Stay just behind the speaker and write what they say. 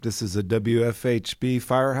This is a WFHB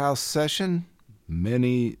Firehouse session.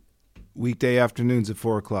 Many weekday afternoons at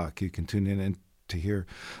 4 o'clock. You can tune in to hear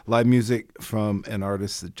live music from an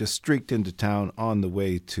artist that just streaked into town on the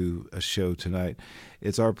way to a show tonight.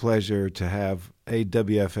 It's our pleasure to have a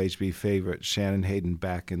WFHB favorite, Shannon Hayden,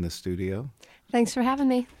 back in the studio. Thanks for having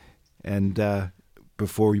me. And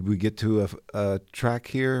before we get to a track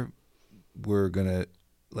here, we're going to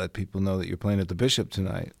let people know that you're playing at the Bishop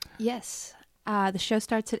tonight. Yes. The show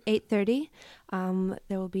starts at 8:30.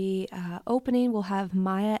 There will be opening. We'll have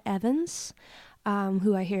Maya Evans,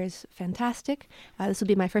 who I hear is fantastic. This will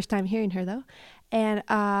be my first time hearing her, though. And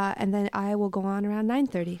then I will go on around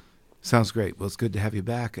 9:30. Sounds great. Well, it's good to have you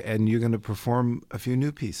back. And you're going to perform a few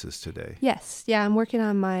new pieces today. Yes. Yeah, I'm working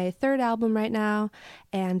on my third album right now.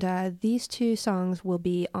 And these two songs will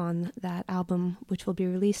be on that album, which will be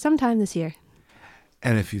released sometime this year.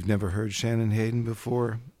 And if you've never heard Shannon Hayden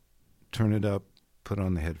before, turn it up, put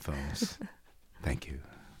on the headphones. Thank you.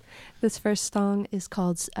 This first song is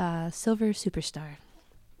called Silver Superstar.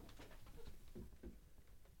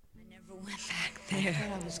 I never went back there. I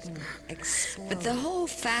thought I was going to explode. But the whole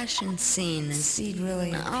fashion scene is... Seed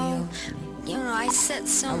really appealed to me. You know, I set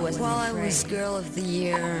some while I was Girl of the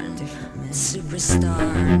Year and Superstar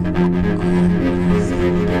and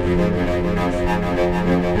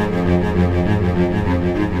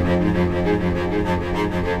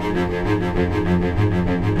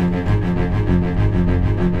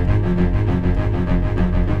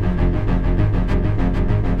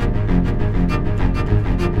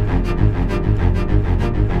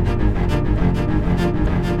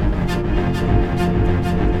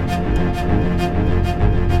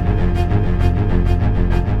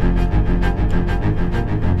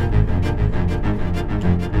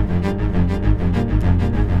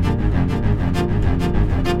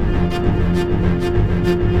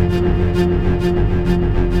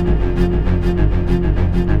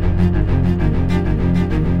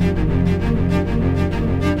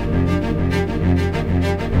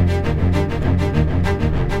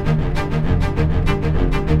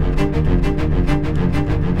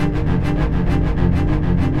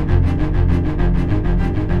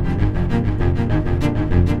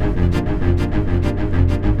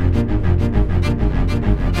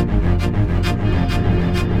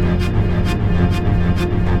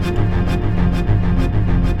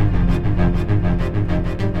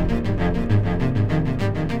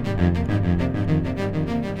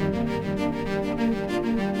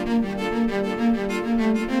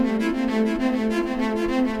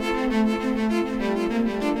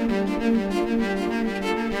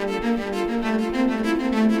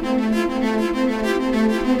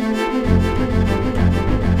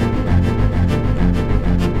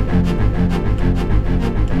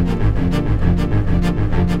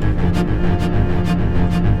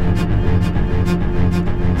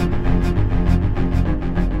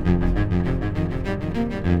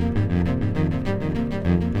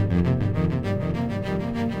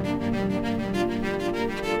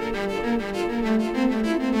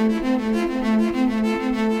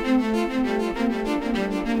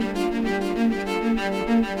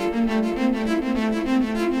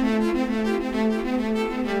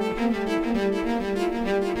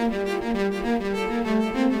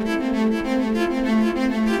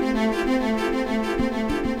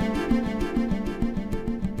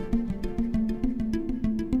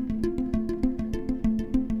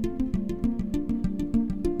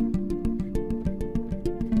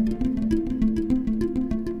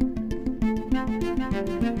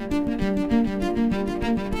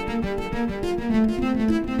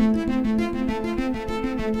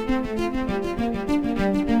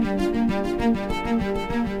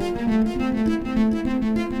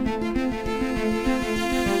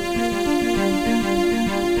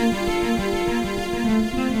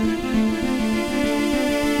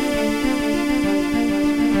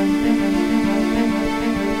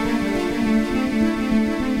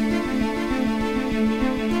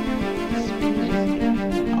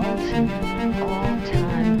Awesome.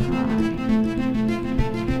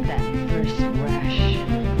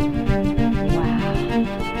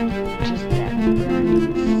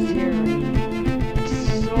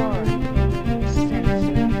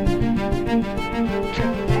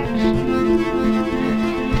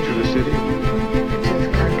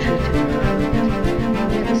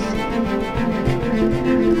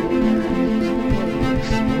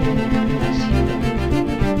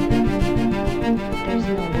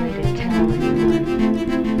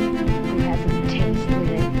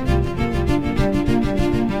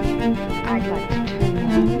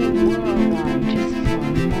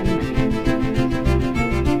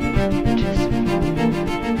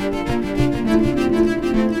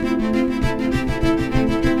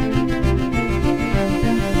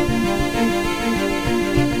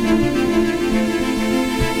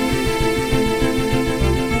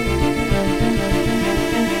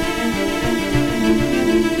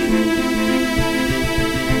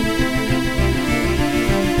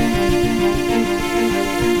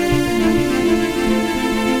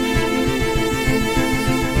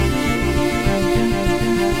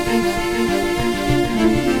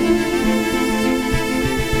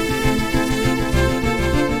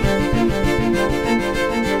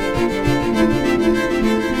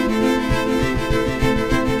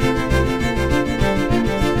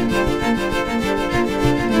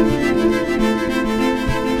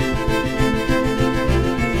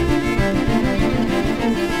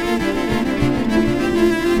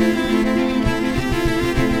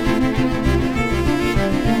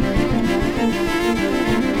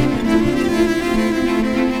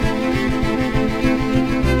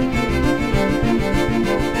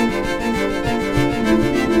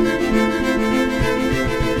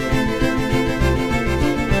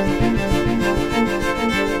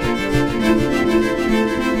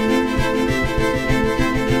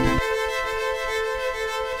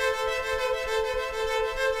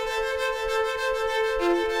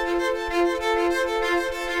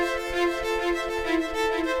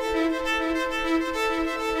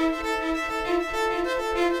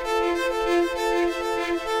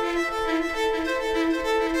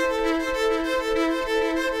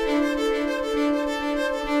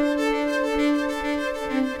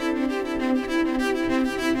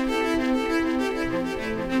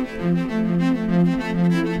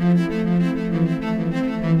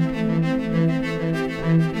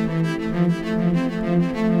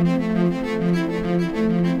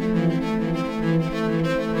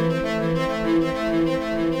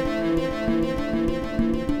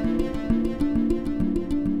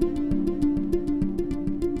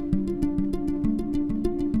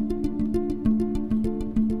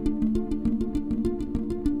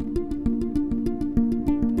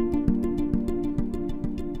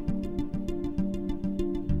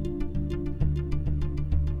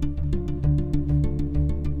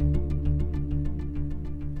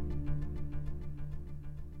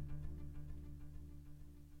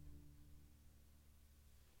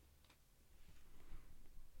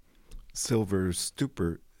 Silver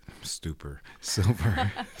Superstar.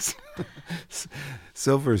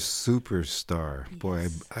 Boy,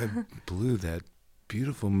 Yes. I blew that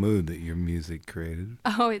beautiful mood that your music created.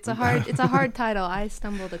 Oh, it's a hard title. I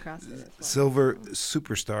stumbled across it as well. Silver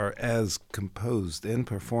Superstar, as composed and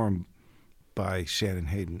performed by Shannon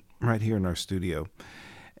Hayden right here in our studio.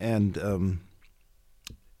 And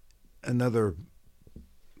another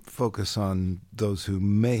focus on those who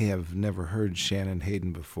may have never heard Shannon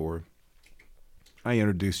Hayden before. I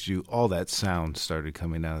introduced you, all that sound started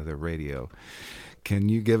coming out of the radio. Can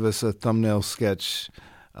you give us a thumbnail sketch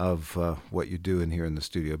of what you're doing here in the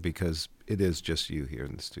studio? Because it is just you here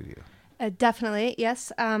in the studio. Definitely,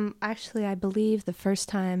 yes. Actually, I believe the first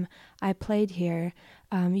time I played here,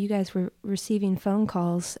 you guys were receiving phone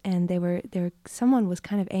calls, and someone was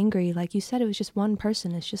kind of angry. Like you said, it was just one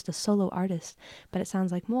person. It's just a solo artist, but it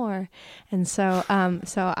sounds like more. And so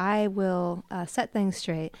I will set things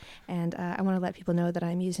straight, and I want to let people know that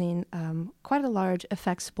I'm using quite a large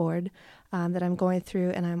effects board that I'm going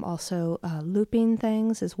through, and I'm also looping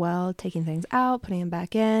things as well, taking things out, putting them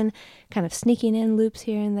back in, kind of sneaking in loops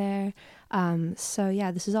here and there. So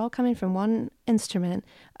yeah, this is all coming from one instrument,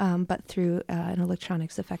 but through an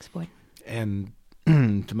electronics effects board. And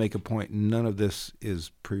to make a point, none of this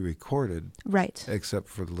is pre-recorded, Right? except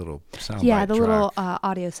for the little soundbite Yeah, the track. little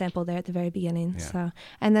audio sample there at the very beginning. Yeah. So,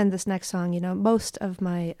 and then this next song, most of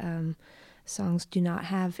my songs do not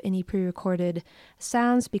have any pre-recorded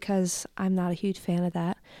sounds because I'm not a huge fan of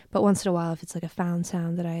that. But once in a while, if it's like a found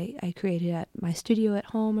sound that I created at my studio at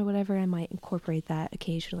home or whatever, I might incorporate that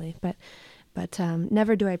occasionally. But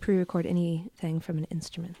never do I pre-record anything from an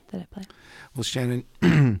instrument that I play. Well, Shannon,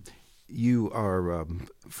 you are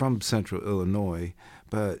from Central Illinois,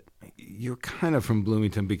 but you're kind of from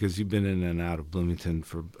Bloomington because you've been in and out of Bloomington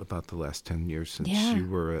for about the last 10 years since you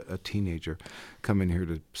were a teenager, coming here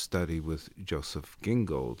to study with Joseph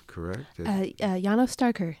Gingold, correct? Jano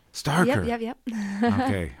Starker. Starker? Yep.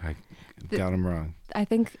 Okay, I got him wrong. I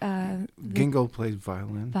think... Gingold played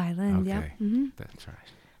violin? Violin, yeah. Okay, that's right.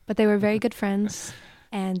 But they were very good friends,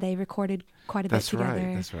 and they recorded quite a bit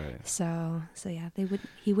together. That's right. So yeah,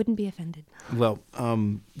 he wouldn't be offended. Well,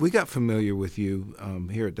 we got familiar with you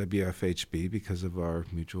here at WFHB because of our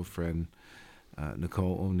mutual friend,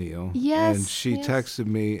 Nicole O'Neill. Yes. And she texted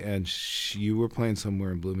me, and you were playing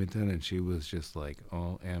somewhere in Bloomington, and she was just like,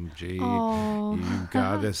 OMG, you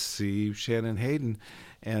got to see Shannon Hayden.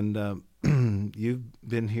 And you've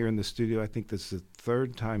been here in the studio. I think this is the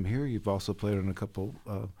third time here. You've also played on a couple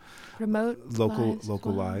remote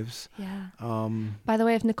local lives. Yeah. By the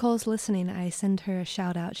way, if Nicole's listening, I send her a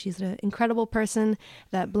shout out. She's an incredible person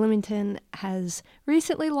that Bloomington has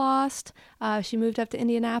recently lost. She moved up to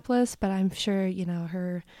Indianapolis, but I'm sure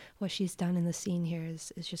what she's done in the scene here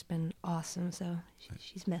has just been awesome. So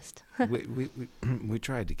she's missed. we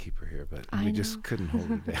tried to keep her here, but I just couldn't hold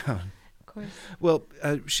her down. Of course. Well,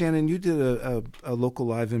 Shannon, you did a local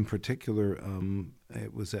live in particular.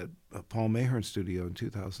 It was at Paul Mahern Studio in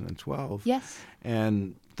 2012. Yes.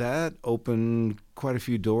 And that opened quite a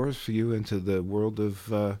few doors for you into the world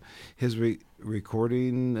of his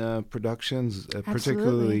recording productions,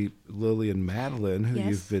 particularly Lily and Madeleine, who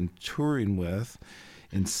you've been touring with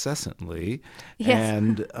incessantly. Yes.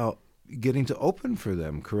 And getting to open for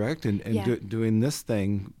them, correct? And doing this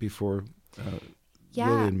thing before...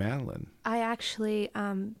 Lily and Madeleine. I actually,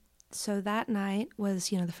 so that night was,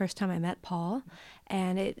 the first time I met Paul,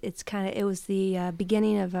 and it was the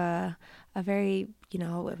beginning of a very,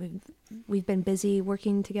 we've been busy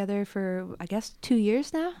working together for, I guess, 2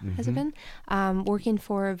 years now, has it been? Working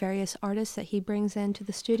for various artists that he brings into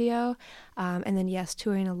the studio, and then,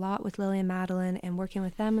 touring a lot with Lily and Madeleine and working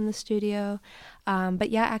with them in the studio.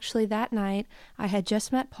 But actually that night I had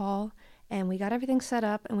just met Paul, and we got everything set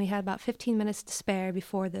up, and we had about 15 minutes to spare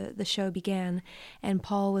before the show began. And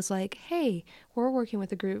Paul was like, "Hey, we're working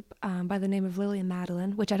with a group by the name of Lily and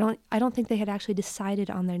Madeleine," which I don't think they had actually decided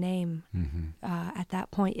on their name at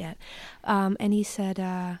that point yet. And he said,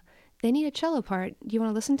 "They need a cello part. Do you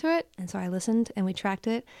want to listen to it?" And so I listened, and we tracked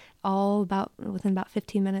it all within about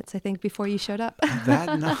 15 minutes, I think, before you showed up.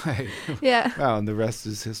 That night. Yeah. Wow, and the rest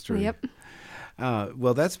is history. Yep.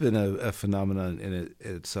 Well, that's been a phenomenon in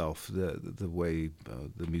itself, the way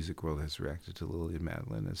the music world has reacted to Lily and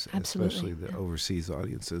Madeleine, especially the overseas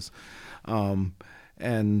audiences.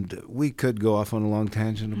 And we could go off on a long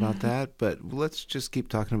tangent about that, but let's just keep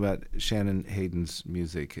talking about Shannon Hayden's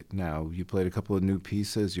music now. You played a couple of new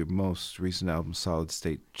pieces, your most recent album, Solid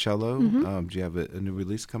State Cello. Do you have a new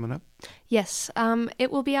release coming up? Yes. It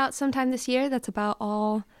will be out sometime this year. That's about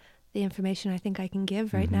all the information I think I can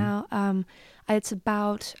give right now. It's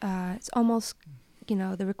almost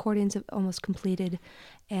the recording's almost completed.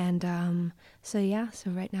 And so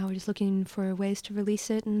right now we're just looking for ways to release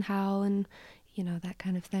it and how and, that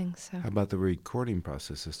kind of thing. So how about the recording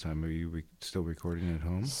process this time? Are you still recording at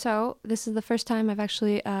home? So this is the first time I've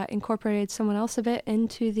actually incorporated someone else a bit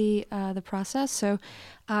into the process. So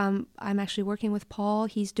I'm actually working with Paul.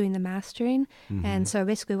 He's doing the mastering. Mm-hmm. And so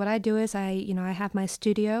basically what I do is I have my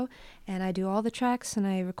studio and I do all the tracks and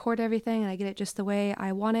I record everything and I get it just the way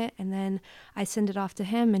I want it. And then I send it off to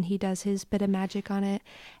him and he does his bit of magic on it.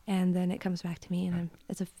 And then it comes back to me and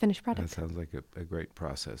it's a finished product. That sounds like a great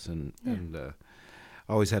process. And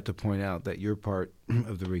I always have to point out that your part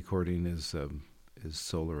of the recording is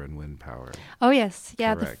solar and wind power. Oh, yes.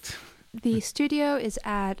 Yeah. Correct. The studio is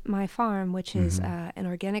at my farm, which is an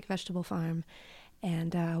organic vegetable farm,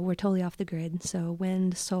 and we're totally off the grid. So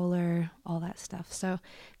wind, solar, all that stuff. So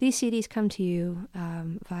these CDs come to you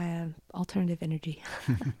via alternative energy.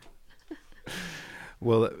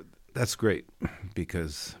 Well, that's great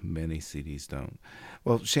because many CDs don't.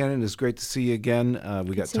 Well, Shannon, it's great to see you again.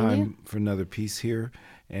 We got time for another piece here,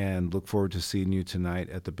 and look forward to seeing you tonight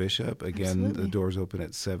at the Bishop. Again, Absolutely. The doors open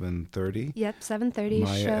at 7:30. Yep, 7:30.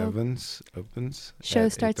 Maya Evans opens. Show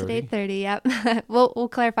at starts 8:30. at 8:30. Yep, we'll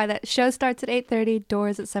clarify that. Show starts at 8:30.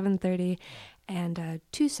 Doors at 7:30, and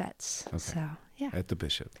 2 sets. Okay. So yeah, At the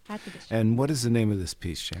Bishop. at the Bishop. And what is the name of this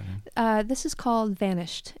piece, Shannon? This is called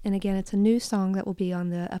Vanished, and again, it's a new song that will be on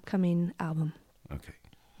the upcoming album. Okay.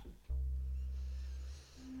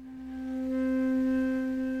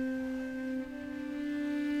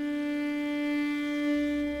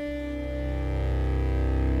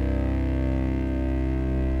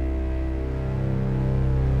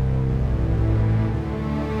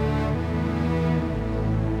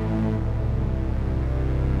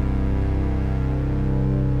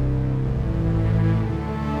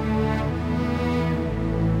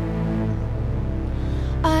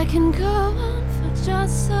 I can go on for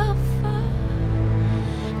just so far,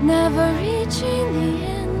 never reaching the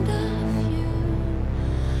end of you.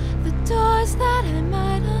 The doors that I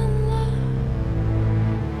might unlock,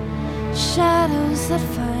 shadows that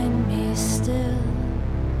find me still.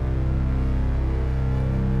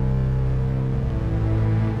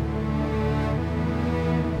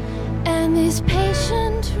 And these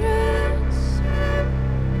patient roots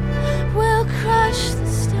will crush the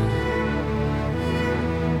stone,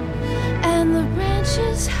 and the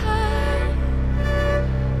branches high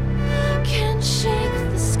can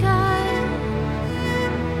shake the sky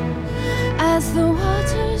as the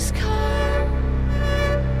waters calm,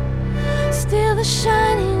 still the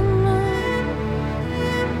shining moon.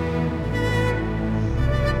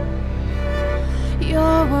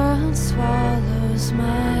 Your world swallows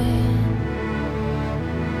mine.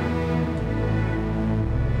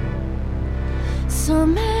 So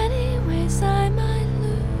many ways I might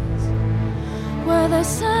lose. Were there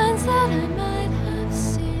signs that I might have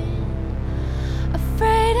seen?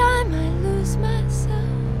 Afraid I might lose myself,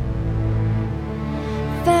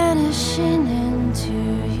 vanishing into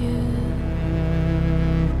you.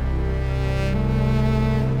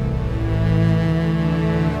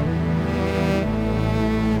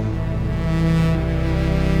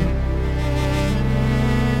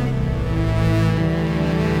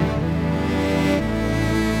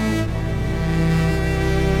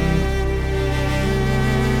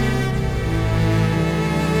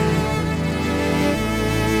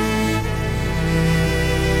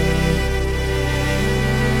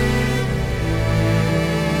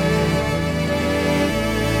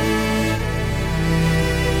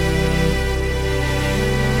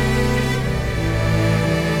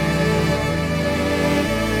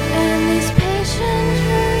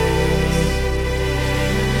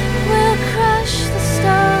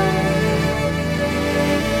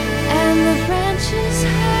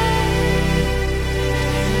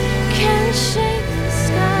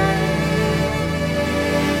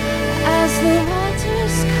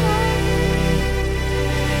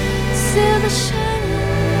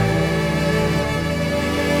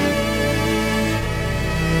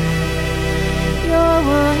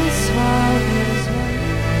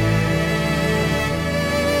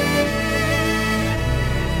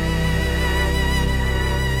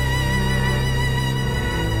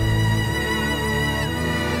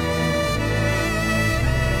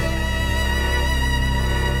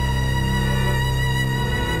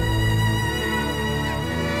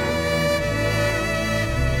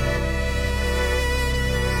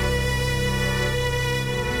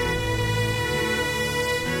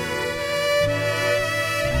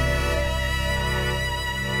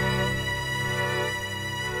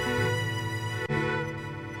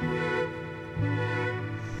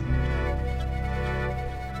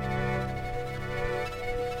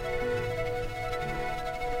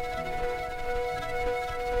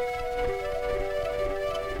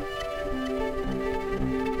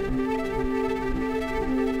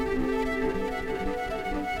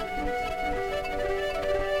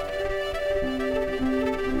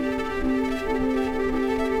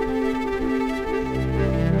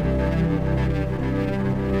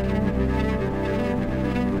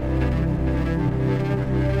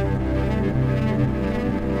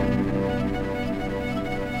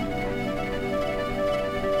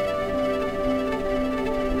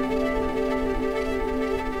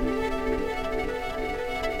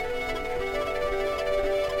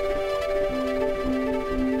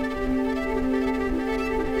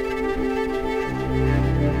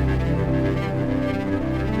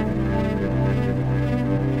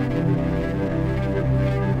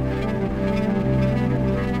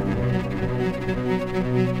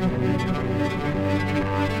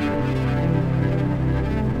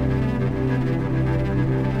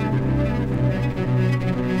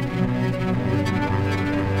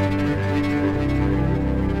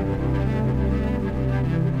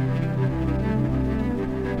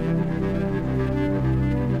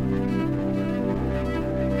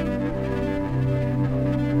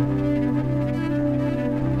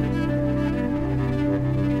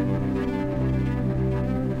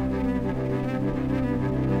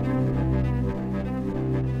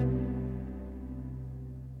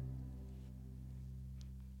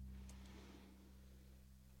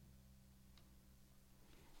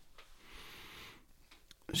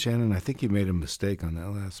 Shannon, I think you made a mistake on that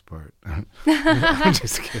last part. I'm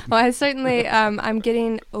just kidding. Well, I certainly, I'm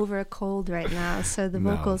getting over a cold right now, so the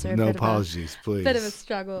vocals are a bit apologies, please. Bit of a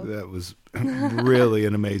struggle. That was really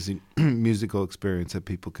an amazing musical experience that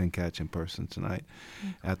people can catch in person tonight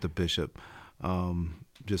at the Bishop.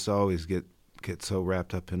 Just always get so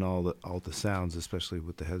wrapped up in all the sounds, especially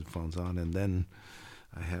with the headphones on, and then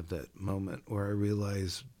I have that moment where I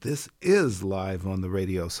realize this is live on the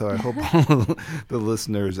radio. So I hope all the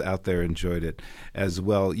listeners out there enjoyed it as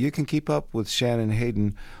well. You can keep up with Shannon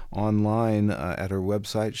Hayden online at her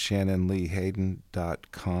website,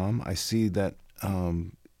 shannonleehayden.com. I see that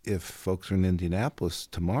if folks are in Indianapolis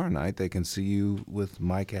tomorrow night, they can see you with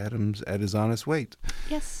Mike Adams at his Honest Weight.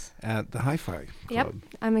 Yes. At the Hi-Fi Club. Yep,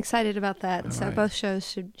 I'm excited about that. All so right. both shows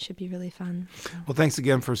should be really fun. So. Well, thanks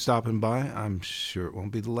again for stopping by. I'm sure it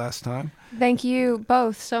won't be the last time. Thank you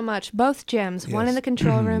both so much. Both Jims, one in Yes. the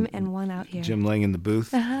control room and one out here. Jim laying in the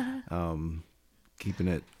booth, keeping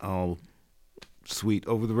it all sweet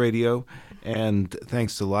over the radio. And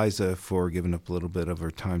thanks to Liza for giving up a little bit of her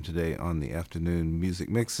time today on the afternoon music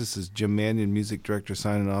mix. This is Jim Manion, music director,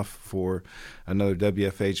 signing off for another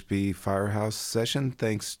WFHB Firehouse session.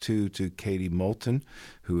 Thanks to Katie Moulton,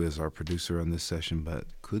 who is our producer on this session, but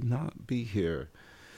could not be here